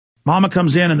Mama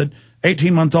comes in and the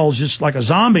 18-month-old's just like a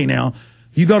zombie now.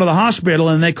 You go to the hospital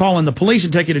and they call in the police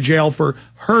and take you to jail for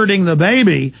hurting the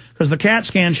baby because the CAT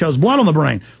scan shows blood on the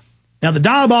brain. Now, the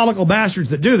diabolical bastards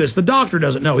that do this, the doctor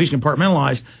doesn't know. He's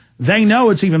compartmentalized. They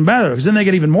know it's even better because then they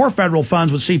get even more federal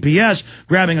funds with CPS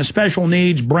grabbing a special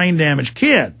needs brain damaged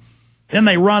kid. Then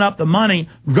they run up the money,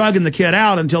 drugging the kid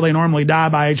out until they normally die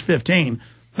by age 15.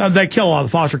 They kill a lot of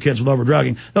the foster kids with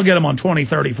overdrugging. They'll get them on 20,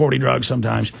 30, 40 drugs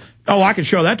sometimes. Oh, I can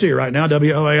show that to you right now,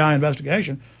 WOAI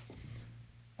investigation.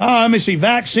 Let me see.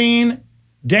 Vaccine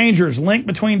dangers, link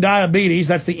between diabetes.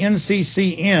 That's the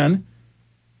NCCN.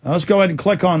 Let's go ahead and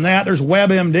click on that. There's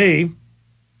WebMD.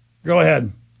 Go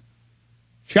ahead.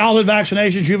 Childhood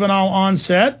vaccinations, juvenile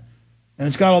onset. And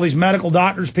it's got all these medical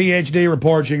doctors, PhD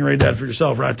reports. You can read that for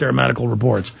yourself right there, medical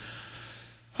reports.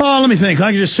 Oh, let me think.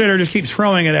 I can just sit here and just keep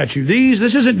throwing it at you.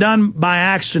 This isn't done by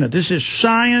accident. This is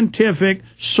scientific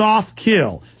soft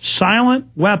kill.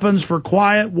 Silent weapons for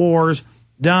quiet wars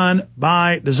done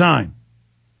by design.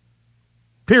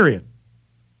 Period.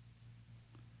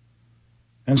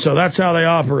 And so that's how they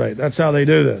operate. That's how they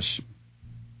do this.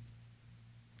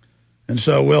 And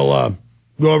so we'll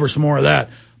go over some more of that.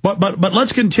 But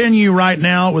let's continue right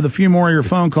now with a few more of your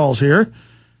phone calls here.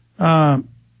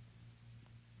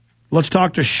 Let's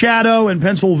talk to Shadow in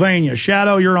Pennsylvania.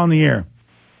 Shadow, you're on the air.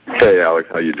 Hey, Alex,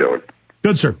 how you doing?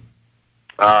 Good, sir.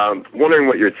 Wondering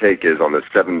what your take is on the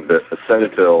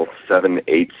Senate Bill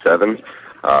 787.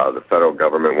 The federal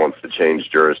government wants to change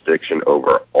jurisdiction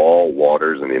over all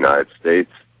waters in the United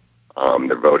States.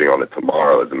 They're voting on it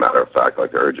tomorrow, as a matter of fact. I'd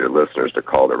like to urge your listeners to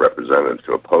call their representatives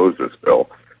to oppose this bill.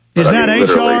 Is that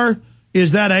HR?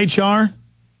 Is that HR?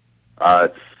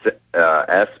 It's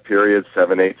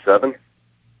S.787.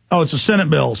 Oh, it's a Senate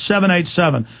bill,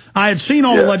 787. I had seen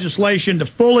all the legislation to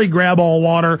fully grab all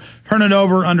water, turn it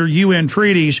over under UN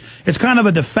treaties. It's kind of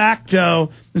a de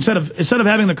facto, instead of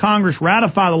having the Congress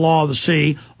ratify the law of the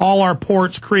sea, all our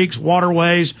ports, creeks,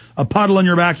 waterways, a puddle in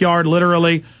your backyard,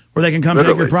 literally, where they can come take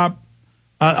your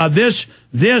this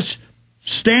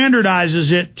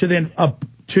standardizes it to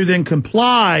then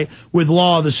comply with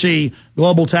law of the sea,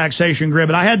 global taxation grid.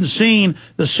 But I hadn't seen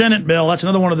the Senate bill. That's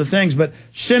another one of the things. But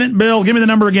Senate bill, give me the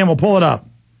number again. We'll pull it up.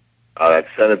 That's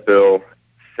Senate Bill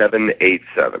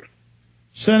 787.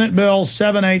 Senate Bill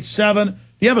 787. Do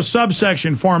you have a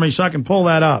subsection for me so I can pull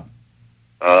that up?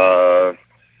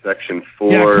 Section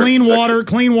 4. Yeah,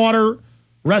 Clean Water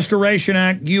Restoration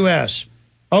Act, U.S.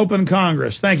 Open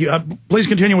Congress. Thank you. Please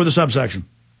continue with the subsection.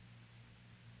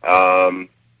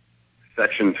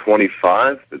 Section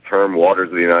 25, the term waters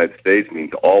of the United States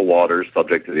means all waters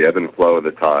subject to the ebb and flow of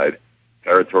the tide,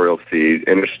 territorial seas,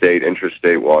 interstate,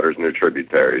 intrastate waters, and their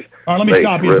tributaries. All right, let me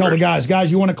stop you and tell the guys.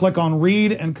 Guys, you want to click on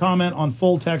read and comment on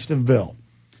full text of bill.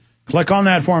 Click on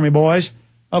that for me, boys.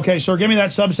 Okay, sir, give me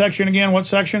that subsection again. What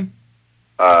section?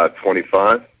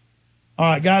 25. All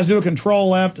right, guys, do a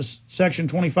control F to section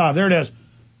 25. There it is.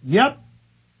 Yep.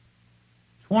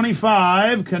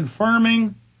 25,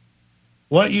 confirming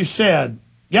what you said.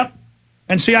 Yep.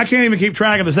 And see, I can't even keep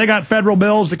track of this. They got federal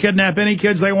bills to kidnap any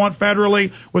kids they want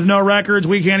federally with no records.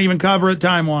 We can't even cover it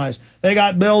time-wise. They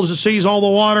got bills to seize all the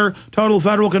water, total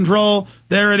federal control.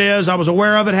 There it is. I was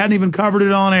aware of it, hadn't even covered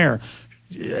it on air.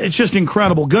 It's just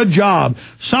incredible. Good job.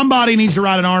 Somebody needs to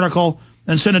write an article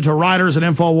and send it to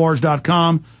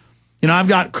writers@Infowars.com. You know, I've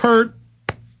got Kurt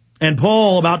and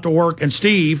Paul about to work, and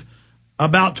Steve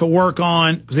about to work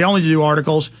on, because they only do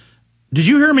articles. Did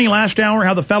you hear me last hour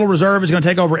how the Federal Reserve is going to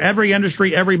take over every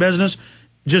industry, every business?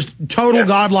 Just total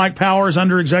godlike powers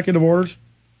under executive orders?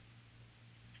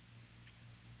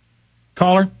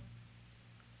 Caller?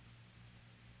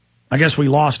 I guess we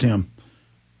lost him.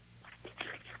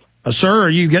 Sir, are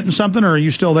you getting something, or are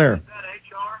you still there? Is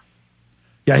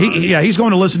that HR? Yeah, he's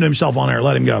going to listen to himself on air.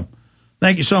 Let him go.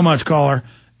 Thank you so much, caller.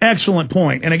 Excellent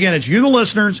point. And again, it's you, the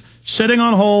listeners, sitting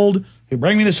on hold, who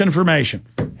bring me this information.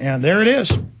 And there it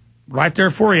is. Right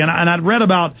there for you. And I'd read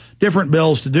about different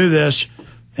bills to do this,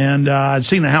 and I'd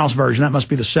seen the House version. That must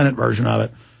be the Senate version of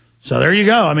it. So there you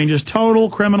go. I mean, just total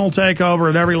criminal takeover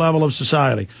at every level of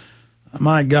society.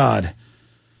 My God.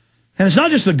 And it's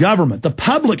not just the government. The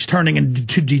public's turning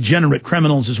into degenerate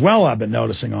criminals as well, I've been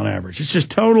noticing on average. It's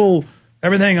just total,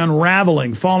 everything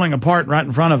unraveling, falling apart right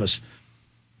in front of us.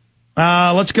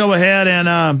 Let's go ahead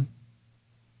and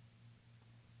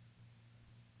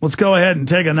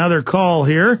take another call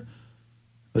here.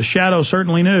 The Shadow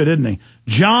certainly knew, didn't he?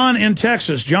 John in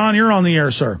Texas. John, you're on the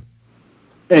air, sir.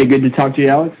 Hey, good to talk to you,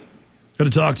 Alex.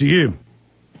 Good to talk to you.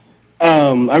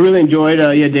 I really enjoyed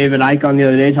David Icke on the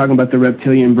other day talking about the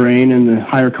reptilian brain and the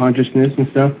higher consciousness and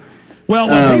stuff.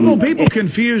 Well, people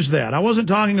confuse that. I wasn't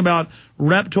talking about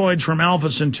reptoids from Alpha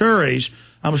Centauris.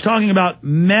 I was talking about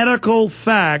medical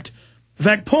fact. In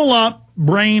fact, pull up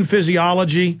brain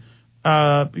physiology,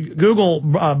 Google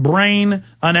brain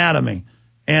anatomy,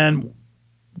 and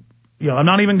I'm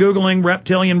not even Googling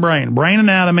reptilian brain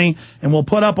anatomy, and we'll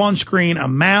put up on screen a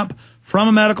map from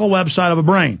a medical website of a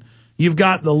brain. You've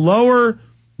got the lower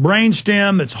brain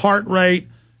stem that's heart rate,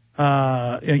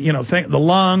 the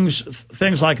lungs,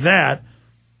 things like that.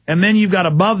 And then you've got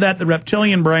above that the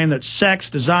reptilian brain that's sex,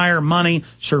 desire, money,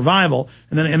 survival.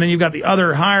 And then you've got the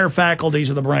other higher faculties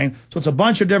of the brain. So it's a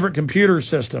bunch of different computer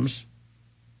systems.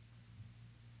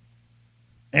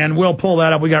 And we'll pull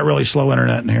that up. We got really slow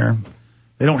internet in here.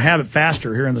 They don't have it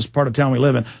faster here in this part of town we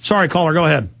live in. Sorry, caller, go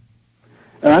ahead.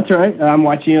 That's all right. I'm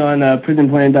watching you on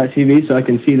prisonplanet.tv, so I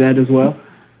can see that as well.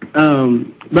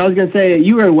 But I was going to say,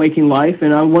 you were in Waking Life,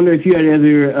 and I wonder if you had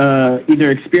either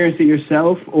experienced it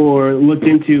yourself or looked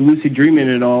into lucid dreaming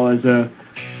at all as a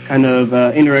kind of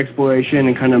inner exploration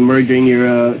and kind of merging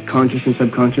your conscious and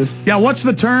subconscious. Yeah, what's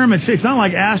the term? It's not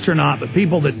like astronaut, but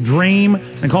people that dream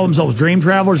and call themselves dream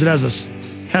travelers. It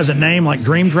has a name like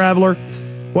dream traveler.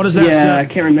 What is that? Yeah, I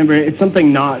can't remember. It's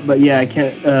something not, but yeah, I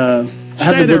can't.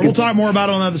 Stay there. We'll talk more about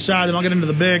it on the other side, and I'll get into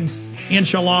the big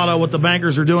enchilada, what the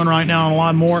bankers are doing right now, and a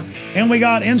lot more. And we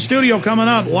got in studio coming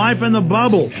up, Life in the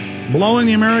Bubble, Blowing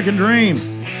the American Dream.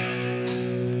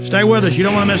 Stay with us. You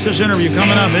don't want to miss this interview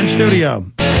coming up in studio.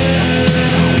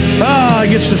 It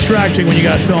gets distracting when you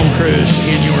got film crews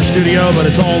in your studio, but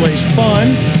it's always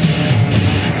fun.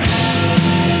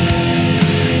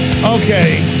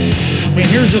 Okay. I mean,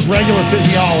 here's just regular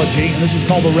physiology, and this is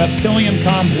called the reptilian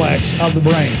complex of the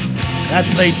brain. That's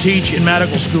what they teach in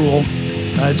medical school.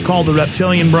 It's called the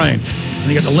reptilian brain.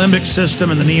 And you got the limbic system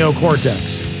and the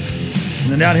neocortex.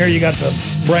 And then down here you got the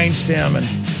brain stem and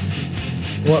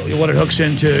what it hooks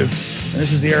into. And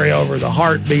this is the area over the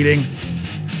heart beating.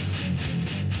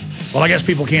 Well, I guess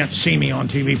people can't see me on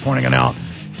TV pointing it out.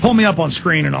 Pull me up on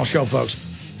screen and I'll show folks.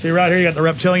 See right here you got the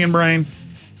reptilian brain,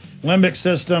 limbic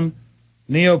system,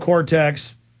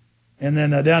 neocortex, and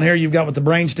then down here you've got what the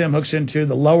brain stem hooks into,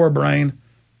 the lower brain,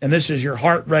 and this is your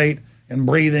heart rate and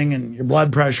breathing and your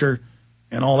blood pressure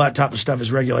and all that type of stuff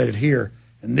is regulated here.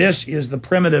 And this is the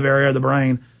primitive area of the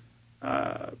brain,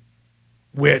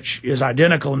 which is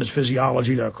identical in its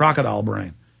physiology to a crocodile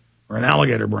brain or an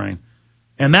alligator brain.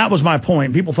 And that was my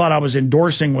point. People thought I was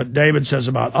endorsing what David says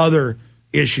about other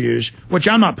issues, which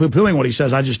I'm not poo-pooing what he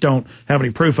says. I just don't have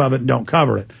any proof of it and don't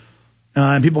cover it.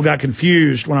 And people got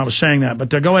confused when I was saying that. But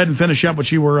go ahead and finish up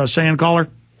what you were saying, caller.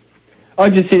 I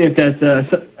was just saying if that's,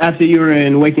 after you were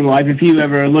in Waking Life, if you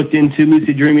ever looked into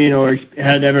lucid dreaming or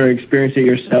had ever experienced it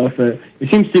yourself, it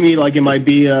seems to me like it might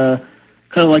be kind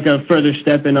of like a further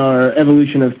step in our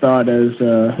evolution of thought as...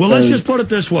 well, let's just put it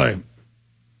this way.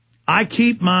 I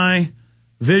keep my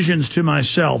visions to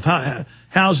myself.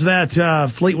 How's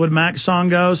that Fleetwood Mac song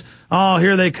goes? Oh,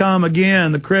 here they come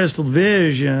again, the crystal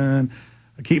vision.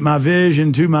 I keep my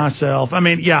vision to myself. I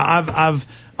mean, yeah, I've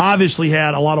obviously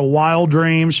had a lot of wild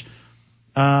dreams.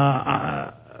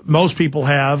 Most people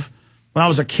have. When I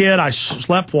was a kid, I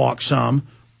sleptwalked some,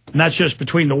 and that's just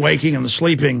between the waking and the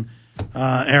sleeping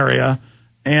area.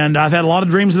 And I've had a lot of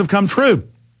dreams that have come true.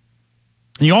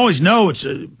 And you always know it's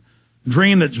a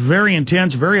dream that's very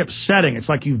intense, very upsetting. It's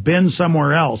like you've been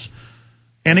somewhere else.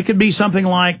 And it could be something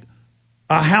like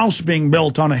a house being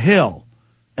built on a hill.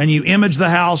 And you image the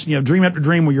house, and you have dream after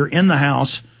dream where you're in the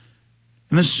house.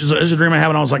 And this is a dream I had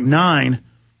when I was like 9.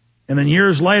 And then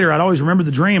years later, I'd always remember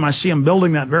the dream. I see him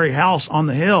building that very house on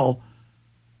the hill.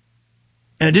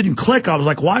 And it didn't click. I was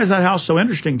like, why is that house so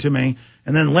interesting to me?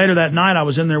 And then later that night, I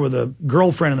was in there with a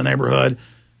girlfriend in the neighborhood.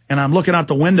 And I'm looking out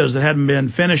the windows that hadn't been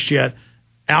finished yet,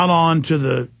 out onto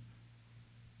the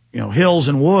hills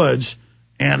and woods,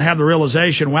 and have the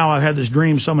realization, wow, I've had this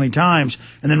dream so many times,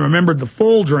 and then remembered the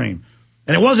full dream.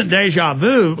 And it wasn't deja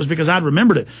vu. It was because I'd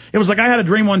remembered it. It was like I had a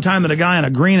dream one time that a guy in a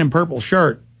green and purple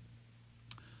shirt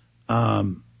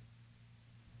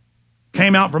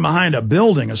came out from behind a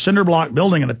building, a cinder block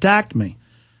building, and attacked me.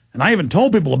 And I even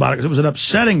told people about it because it was an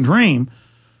upsetting dream.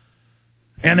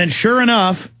 And then sure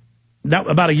enough,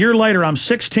 about a year later, I'm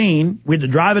 16. We had to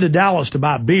drive into Dallas to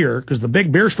buy beer because the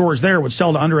big beer stores there would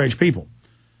sell to underage people.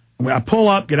 And I pull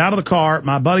up, get out of the car.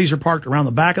 My buddies are parked around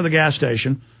the back of the gas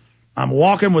station. I'm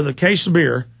walking with a case of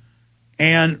beer,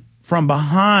 and from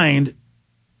behind,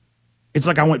 it's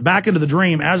like I went back into the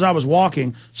dream as I was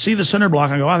walking, see the cinder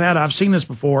block, and I go, I've seen this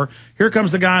before. Here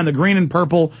comes the guy in the green and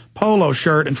purple polo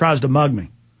shirt and tries to mug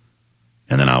me.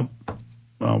 And then I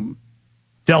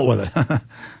dealt with it.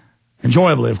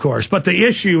 Enjoyably, of course. But the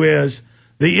issue is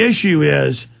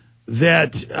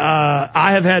that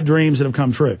I have had dreams that have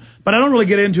come true. But I don't really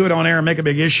get into it on air and make a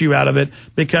big issue out of it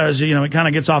because, you know, it kind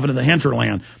of gets off into the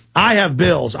hinterland. I have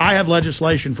bills. I have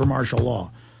legislation for martial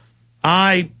law.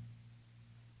 I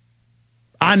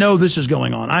know this is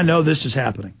going on. I know this is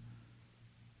happening.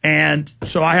 And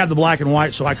so I have the black and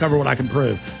white, so I cover what I can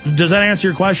prove. Does that answer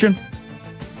your question?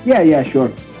 Yeah,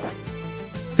 sure.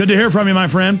 Good to hear from you, my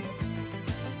friend.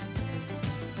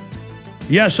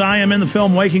 Yes, I am in the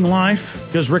film Waking Life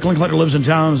because Rick Linklater lives in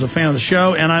town and is a fan of the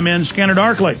show, and I'm in Scanner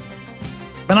Darkly.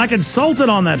 And I consulted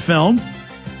on that film.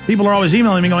 People are always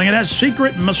emailing me going, it has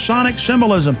secret Masonic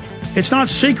symbolism. It's not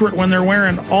secret when they're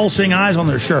wearing all-seeing eyes on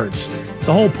their shirts.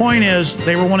 The whole point is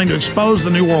they were wanting to expose the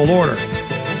New World Order.